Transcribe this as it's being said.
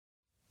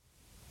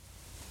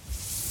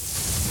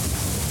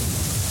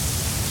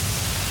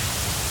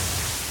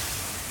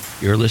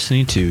You're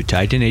listening to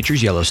Tied to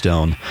Nature's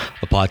Yellowstone,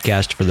 a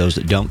podcast for those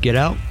that don't get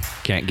out,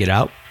 can't get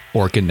out,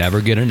 or can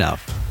never get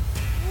enough.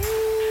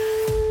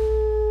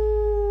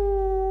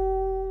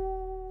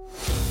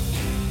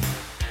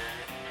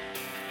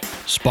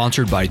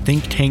 Sponsored by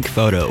Think Tank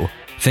Photo.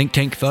 Think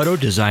Tank Photo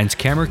designs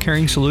camera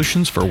carrying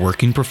solutions for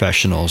working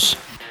professionals.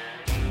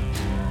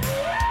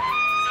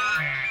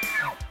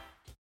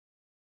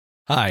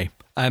 Hi,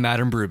 I'm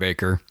Adam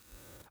Brubaker,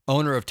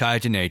 owner of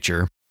Tied to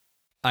Nature.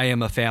 I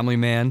am a family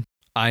man,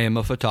 I am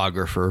a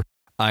photographer,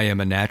 I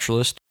am a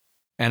naturalist,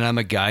 and I'm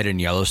a guide in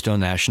Yellowstone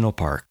National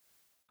Park.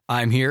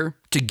 I'm here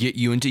to get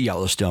you into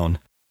Yellowstone,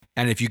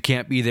 and if you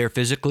can't be there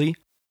physically,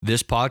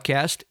 this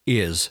podcast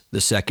is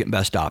the second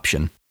best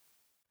option.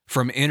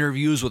 From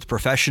interviews with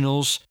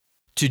professionals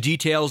to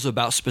details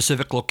about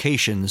specific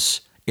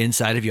locations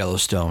inside of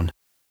Yellowstone,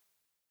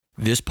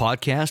 this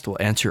podcast will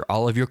answer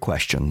all of your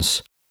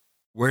questions.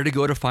 Where to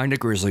go to find a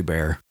grizzly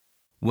bear?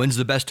 When's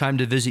the best time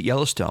to visit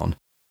Yellowstone?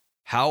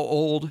 How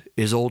old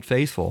is Old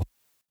Faithful?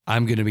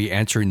 I'm going to be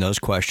answering those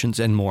questions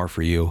and more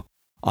for you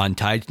on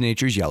Tied to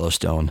Nature's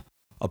Yellowstone,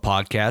 a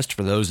podcast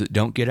for those that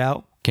don't get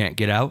out, can't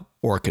get out,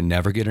 or can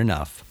never get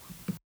enough.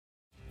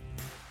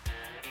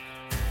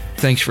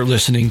 Thanks for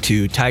listening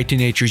to Tied to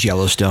Nature's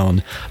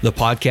Yellowstone, the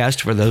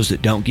podcast for those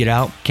that don't get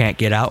out, can't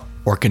get out,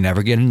 or can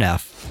never get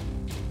enough.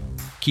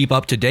 Keep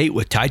up to date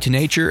with Tied to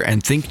Nature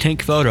and Think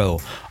Tank Photo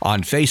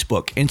on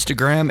Facebook,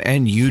 Instagram,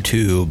 and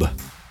YouTube.